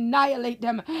wants to annihilate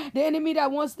them, the enemy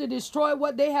that wants to destroy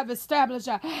what they have established,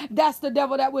 that's the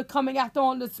devil that we're coming after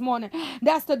on this morning.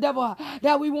 That's the devil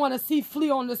that we want to see flee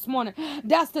on this morning.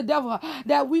 That's the devil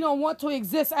that we don't want to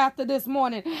exist after this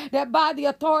morning. That by the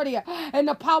authority and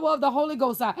the power of the Holy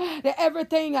Ghost, that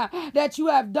everything that you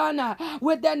have done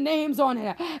with their names on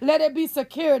it, let it be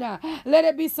secured, let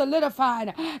it be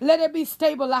solidified, let it be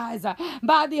stabilized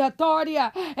by the authority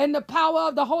and the power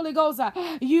of the Holy Ghost.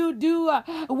 You do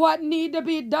what need to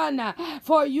be done,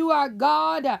 for you are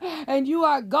God and you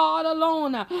are God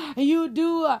alone. You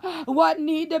do what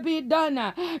need to be done.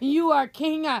 You are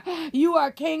King. You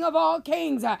are King of all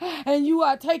kings, and you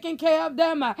are taking care of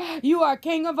them. You are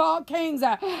King of all kings,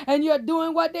 and you're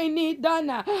doing what they need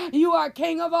done. You are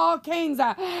King of all kings.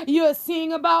 You're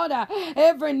seeing about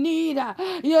every need.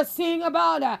 You're seeing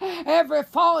about every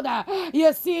fault.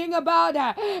 You're seeing about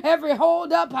every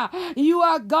hold up. You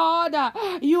are God.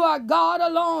 You are God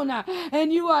alone,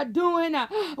 and you are doing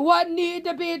what need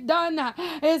to be done.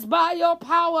 Is by your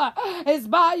power. Is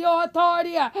by your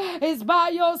authority. Is by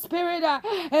your spirit,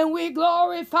 and we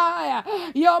glorify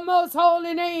your most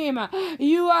holy name.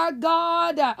 You are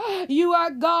God. You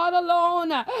are God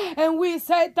alone, and we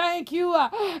say thank you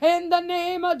in the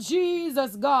name of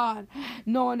Jesus, God,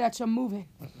 knowing that you're moving,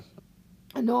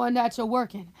 knowing that you're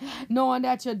working, knowing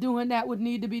that you're doing that would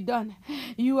need to be done.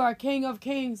 You are King of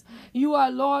kings. You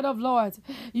are Lord of lords.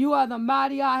 You are the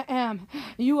mighty I am.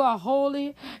 You are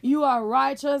holy. You are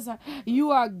righteous.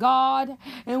 You are God.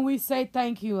 And we say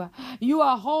thank you. You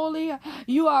are holy.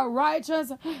 You are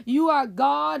righteous. You are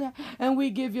God. And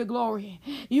we give you glory.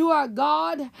 You are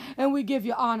God. And we give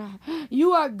you honor.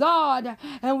 You are God.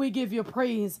 And we give you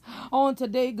praise. On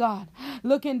today, God,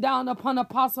 looking down upon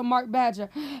Apostle Mark Badger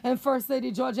and First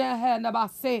Lady Georgiana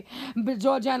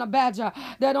Badger,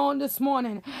 that on this morning,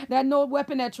 that no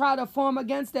weapon that try to form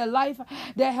against their life,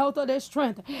 their health, or their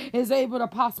strength is able to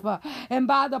prosper. And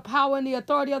by the power and the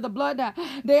authority of the blood,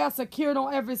 they are secured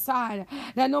on every side.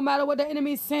 That no matter what the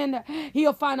enemy send,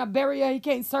 he'll find a barrier he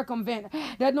can't circumvent.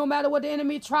 That no matter what the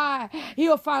enemy try,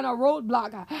 he'll find a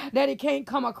roadblock that he can't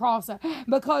come across.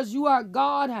 Because you are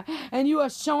God, and you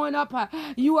are showing up.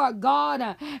 You are God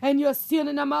God, and you're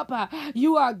sealing them up.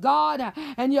 You are God,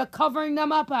 and you're covering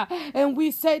them up. And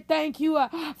we say thank you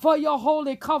for your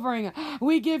holy covering.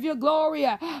 We give you glory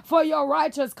for your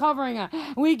righteous covering.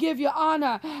 We give you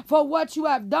honor for what you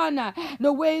have done,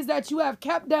 the ways that you have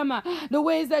kept them, the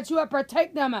ways that you have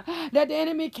protected them, that the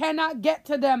enemy cannot get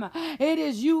to them. It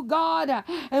is you, God,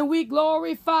 and we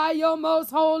glorify your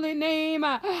most holy name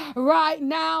right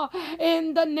now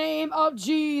in the name of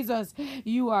Jesus.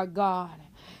 You are God,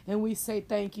 and we say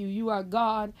thank you. You are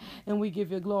God, and we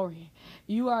give you glory.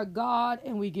 You are God,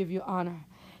 and we give you honor.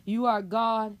 You are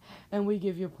God, and we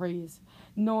give you praise,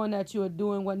 knowing that you are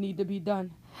doing what need to be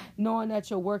done, knowing that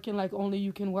you're working like only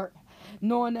you can work,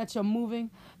 knowing that you're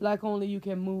moving like only you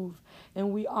can move.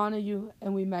 And we honor you,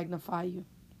 and we magnify you.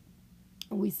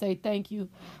 We say thank you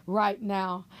right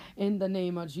now in the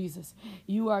name of Jesus.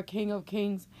 You are King of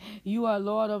Kings. You are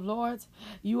Lord of Lords.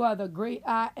 You are the great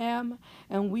I am.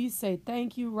 And we say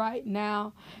thank you right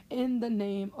now in the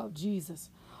name of Jesus.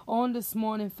 On this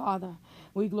morning, Father,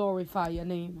 we glorify your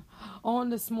name. On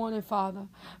this morning, Father,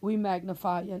 we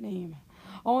magnify your name.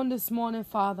 On this morning,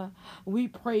 Father, we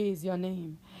praise your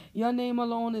name. Your name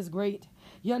alone is great.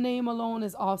 Your name alone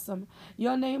is awesome.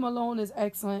 Your name alone is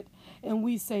excellent. And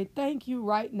we say thank you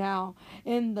right now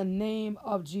in the name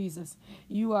of Jesus.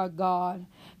 You are God,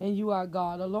 and you are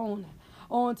God alone.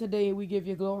 On today, we give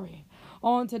you glory.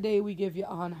 On today, we give you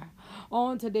honor.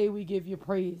 On today, we give you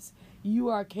praise. You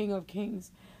are King of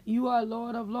Kings. You are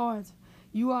Lord of Lords.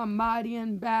 You are mighty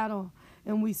in battle.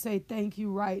 And we say thank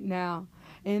you right now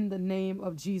in the name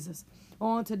of Jesus.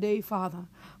 On today, Father,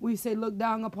 we say look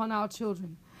down upon our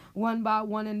children, one by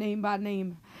one and name by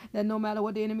name, that no matter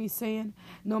what the enemy's saying,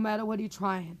 no matter what he's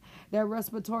trying, that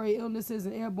respiratory illnesses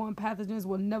and airborne pathogens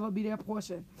will never be their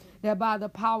portion. That by the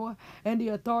power and the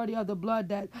authority of the blood,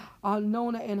 that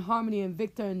Nona and Harmony and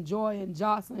Victor and Joy and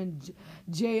Jocelyn,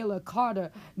 Jayla,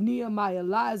 Carter, Nehemiah,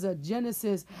 Liza,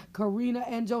 Genesis, Karina,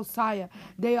 and Josiah,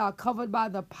 they are covered by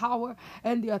the power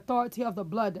and the authority of the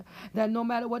blood. That no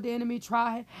matter what the enemy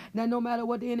try, that no matter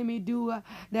what the enemy do,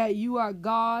 that you are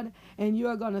God, and you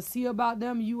are going to see about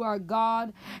them. You are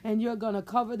God, and you're going to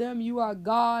cover them. You are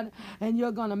God, and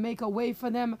you're going to make a way for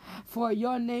them. For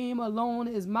your name alone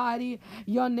is mighty.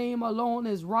 Your name alone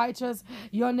is righteous.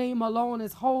 Your name alone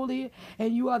is holy,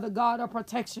 and you are the God of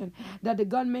protection. That the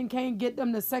gunman can't get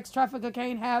them, the sex trafficker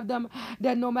can't have them.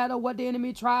 That no matter what the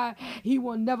enemy try, he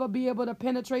will never be able to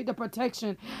penetrate the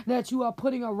protection that you are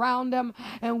putting around them.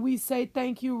 And we say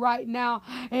thank you right now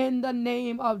in the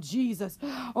name of Jesus.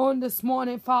 On this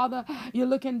morning, Father, you're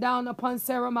looking down upon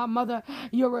Sarah, my mother.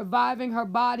 You're reviving her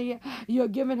body. You're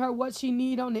giving her what she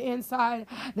need on the inside.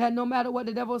 That no matter what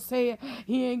the devil say,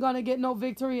 he ain't gonna get no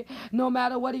victory. No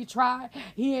matter what he try,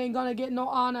 he ain't gonna get no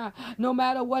honor. No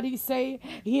matter what he say,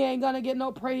 he ain't gonna get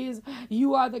no praise.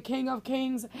 You are the King of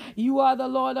Kings. You are the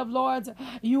Lord of Lords.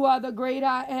 You are the great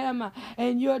I am.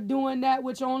 And you're doing that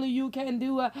which only you can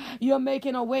do. You're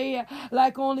making a way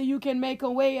like only you can make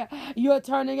a way. You're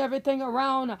turning everything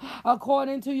around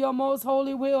according to your most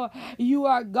holy will. You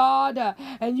are God,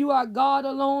 and you are God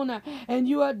alone, and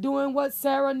you are doing what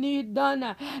Sarah need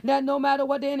done. That no matter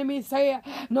what the enemy say,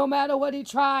 no matter what he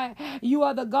try, you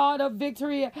are the God of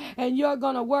victory, and you're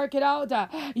gonna work it out.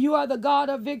 You are the God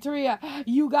of victory.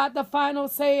 You got the final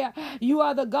say. You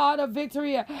are the God of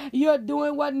victory. You're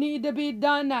doing what need to be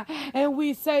done, and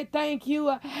we say thank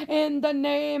you in the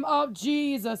name of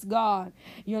Jesus, God.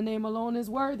 Your name alone is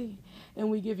worthy, and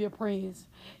we give you praise.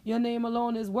 Your name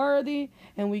alone is worthy,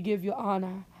 and we give you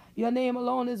honor. Your name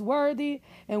alone is worthy,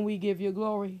 and we give you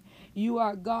glory. You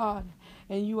are God,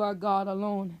 and you are God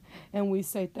alone. And we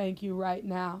say thank you right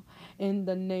now in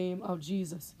the name of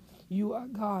Jesus. You are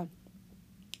God,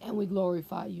 and we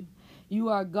glorify you. You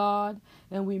are God,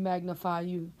 and we magnify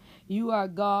you. You are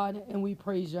God, and we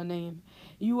praise your name.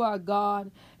 You are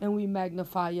God, and we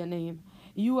magnify your name.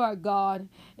 You are God,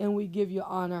 and we give you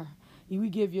honor. We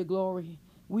give you glory.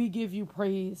 We give you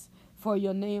praise. For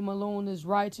your name alone is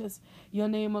righteous. Your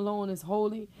name alone is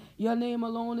holy. Your name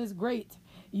alone is great.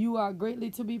 You are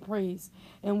greatly to be praised.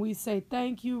 And we say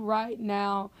thank you right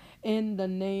now in the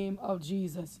name of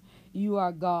Jesus. You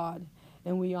are God,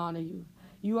 and we honor you.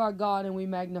 You are God, and we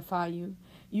magnify you.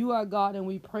 You are God, and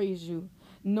we praise you,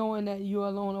 knowing that you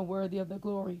alone are worthy of the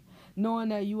glory, knowing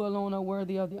that you alone are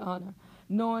worthy of the honor,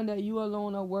 knowing that you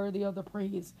alone are worthy of the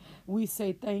praise. We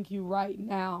say thank you right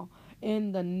now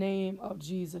in the name of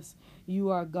Jesus.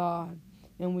 You are God,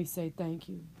 and we say thank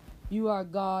you. You are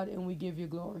God, and we give you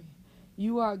glory.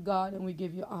 You are God, and we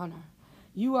give you honor.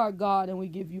 You are God, and we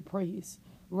give you praise.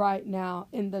 right now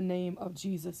in the name of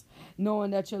Jesus.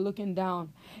 Knowing that you're looking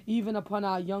down even upon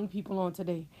our young people on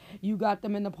today. You got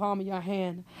them in the palm of your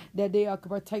hand, that they are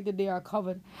protected, they are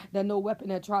covered, that no weapon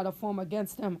that try to form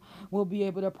against them will be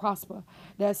able to prosper.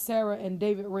 That Sarah and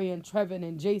David Ray and Trevin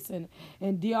and Jason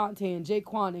and Deontay and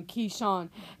Jaquan and Keyshawn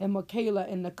and Michaela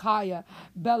and Nakaya,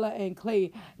 Bella and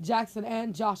Clay, Jackson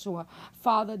and Joshua.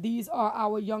 Father, these are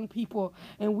our young people,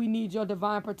 and we need your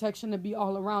divine protection to be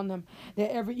all around them.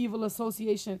 That every evil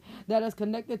association that is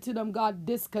connected to them, God,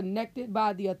 disconnected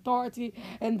by the authority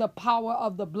and the power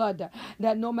of the blood.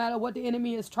 That no matter what the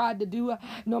enemy has tried to do,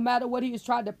 no matter what he has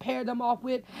tried to pair them off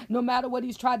with, no matter what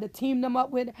he's tried to team them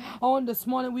up with, on this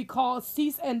morning we call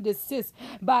cease and desist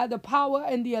by the power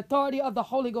and the authority of the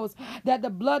Holy Ghost. That the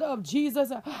blood of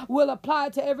Jesus will apply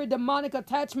to every demonic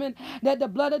attachment, that the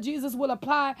blood of Jesus will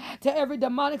apply to every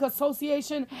demonic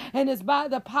association, and it's by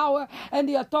the power and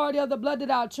the authority of the blood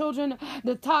that our children,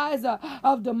 the ties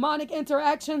of demonic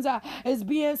interactions is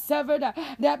being severed,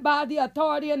 that by the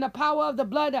authority and the power of the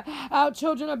blood, our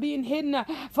children are being hidden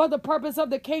for the purpose of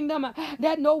the kingdom,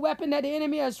 that no weapon that the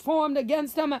enemy has formed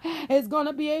against them is going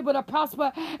to be able to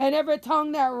prosper, and every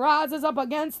tongue that rises up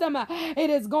against them, it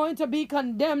is going to be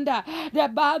condemned,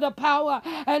 that by the power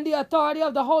and the authority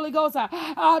of the Holy Ghost,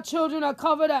 our children are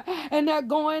covered and they're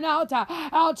going out.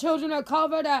 Our children are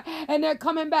covered and they're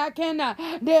coming back in.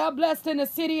 They are blessed in the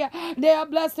city. They are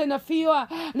blessed in the field.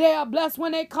 They are blessed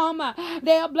when they come.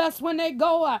 They are blessed when they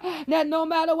go. That no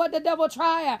matter what the devil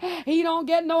try, he don't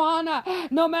get no honor.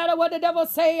 No matter what the devil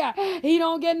say, he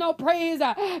don't get no praise.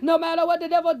 No matter what the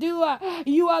devil do,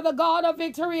 you are the God of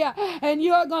victory, and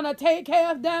you're going to take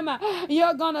care of them.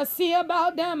 You're going to see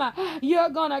about them. You're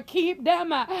going to keep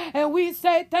them. And we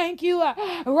say thank you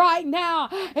right now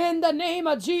in the name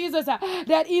of Jesus,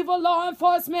 that evil law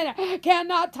enforcement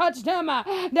cannot touch them,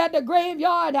 that the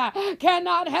graveyard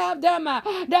cannot have them,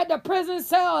 that the prison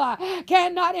cell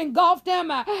cannot engulf them.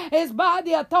 It's by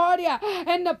the authority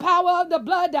and the power of the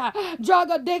blood. Drug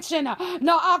addiction,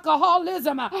 no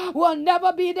alcoholism will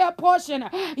never be their portion.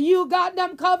 You got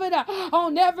them covered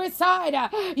on every side.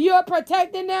 You're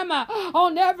protecting them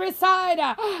on every side.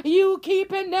 You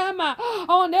keeping them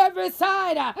on every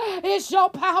side. It's your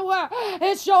power.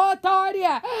 It's your authority.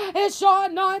 It's your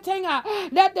anointing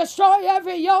that destroy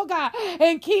every yoga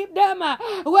and keep them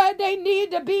where they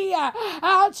need to be.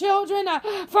 Our children,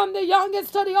 from the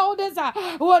youngest to the oldest,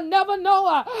 will never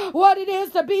know what it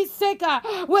is to be sick,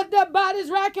 with their bodies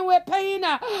racking with pain,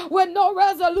 with no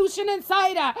resolution in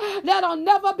sight. That'll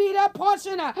never be their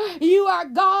portion. You are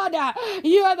God.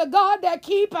 You are the God that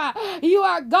keep. You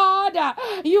are God.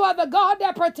 You are the God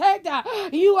that protect.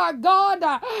 You are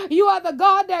God. You are the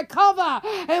God that cover.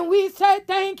 And we say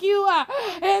thank you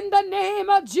in the name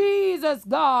of Jesus,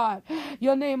 God.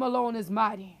 Your name alone is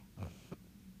mighty.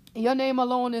 Your name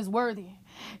alone is worthy.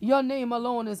 Your name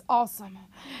alone is awesome.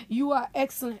 You are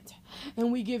excellent,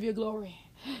 and we give you glory.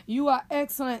 You are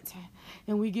excellent,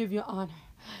 and we give you honor.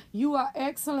 You are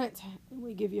excellent, and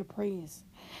we give you praise,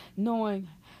 knowing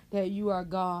that you are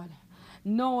God,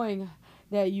 knowing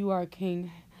that you are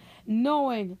King,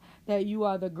 knowing that you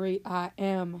are the great I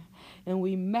am, and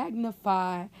we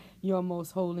magnify your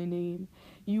most holy name.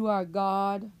 You are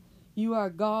God. You are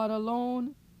God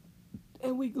alone,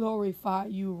 and we glorify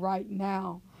you right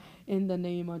now in the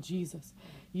name of Jesus.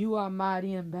 You are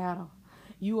mighty in battle.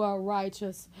 You are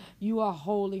righteous. You are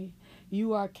holy.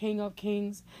 You are King of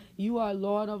kings. You are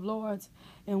Lord of lords.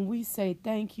 And we say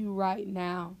thank you right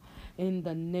now in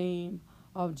the name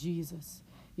of Jesus.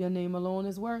 Your name alone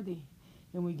is worthy,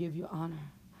 and we give you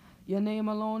honor. Your name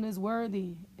alone is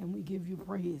worthy, and we give you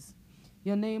praise.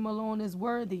 Your name alone is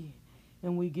worthy,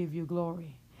 and we give you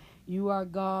glory. You are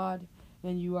God,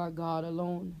 and you are God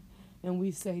alone. And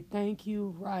we say thank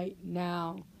you right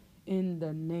now in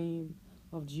the name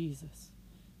of Jesus.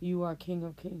 You are King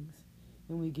of kings,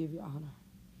 and we give you honor.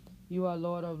 You are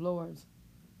Lord of lords,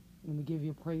 and we give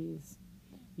you praise.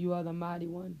 You are the mighty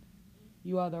one.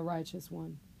 You are the righteous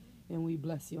one, and we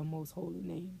bless your most holy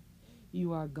name.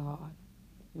 You are God,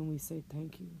 and we say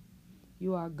thank you.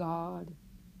 You are God,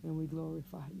 and we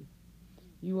glorify you.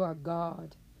 You are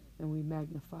God, and we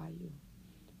magnify you.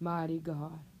 Mighty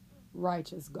God,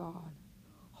 righteous God,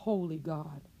 holy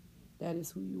God, that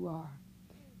is who you are.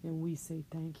 And we say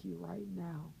thank you right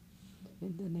now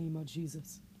in the name of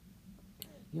Jesus.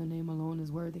 Your name alone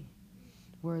is worthy,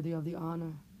 worthy of the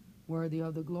honor, worthy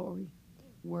of the glory,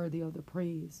 worthy of the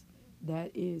praise.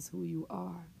 That is who you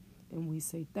are. And we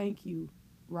say thank you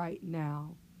right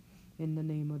now in the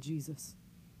name of Jesus.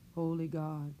 Holy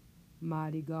God,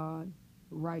 mighty God,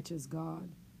 righteous God,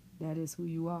 that is who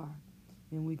you are.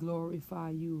 And we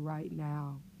glorify you right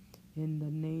now in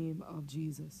the name of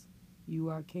Jesus. You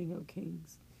are King of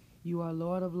kings. You are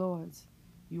Lord of lords.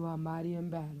 You are mighty in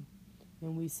battle.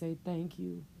 And we say thank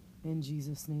you in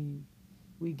Jesus' name.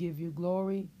 We give you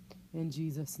glory in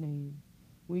Jesus' name.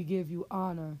 We give you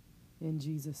honor in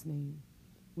Jesus' name.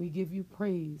 We give you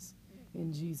praise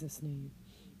in Jesus' name.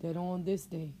 That on this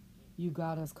day, you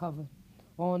got us covered.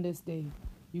 On this day,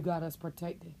 you got us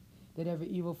protected. That every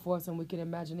evil force and wicked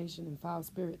imagination and foul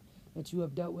spirit that you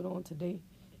have dealt with on today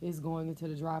is going into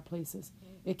the dry places.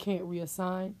 It can't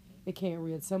reassign. It can't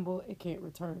reassemble. It can't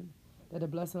return. That the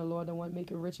blessing of the Lord, the one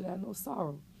making rich and have no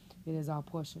sorrow, it is our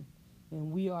portion.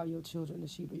 And we are your children, the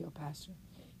sheep of your pasture.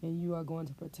 And you are going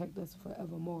to protect us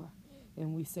forevermore.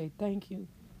 And we say thank you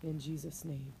in Jesus'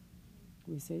 name.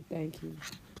 We say thank you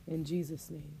in Jesus'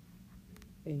 name.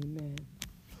 Amen.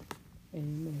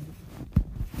 Amen.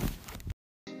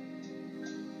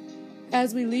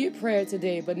 As we lead prayer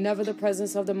today, but never the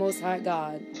presence of the Most High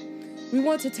God, we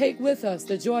want to take with us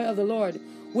the joy of the Lord,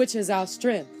 which is our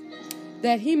strength,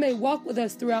 that he may walk with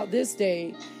us throughout this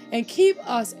day and keep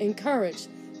us encouraged,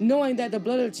 knowing that the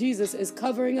blood of Jesus is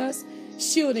covering us,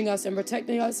 shielding us, and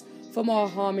protecting us from all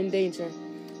harm and danger.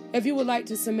 If you would like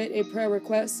to submit a prayer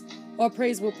request or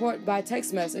praise report by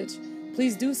text message,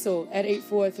 please do so at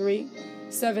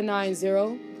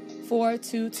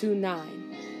 843-790-4229.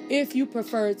 If you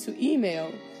prefer to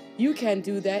email, you can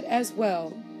do that as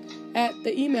well at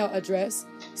the email address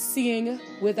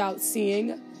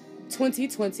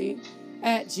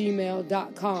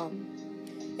seeingwithoutseeing2020@gmail.com.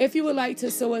 If you would like to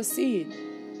sow a seed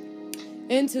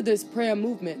into this prayer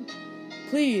movement,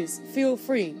 please feel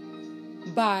free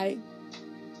by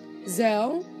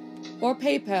Zelle or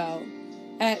PayPal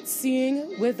at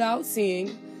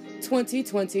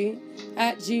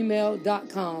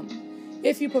seeingwithoutseeing2020@gmail.com.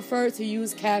 If you prefer to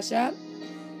use Cash App,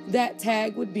 that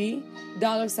tag would be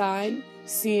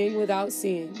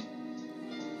 $seeingwithoutseeing.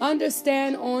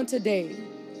 Understand on today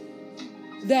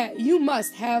that you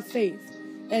must have faith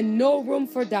and no room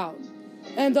for doubt.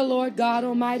 And the Lord God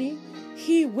Almighty,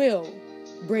 he will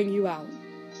bring you out.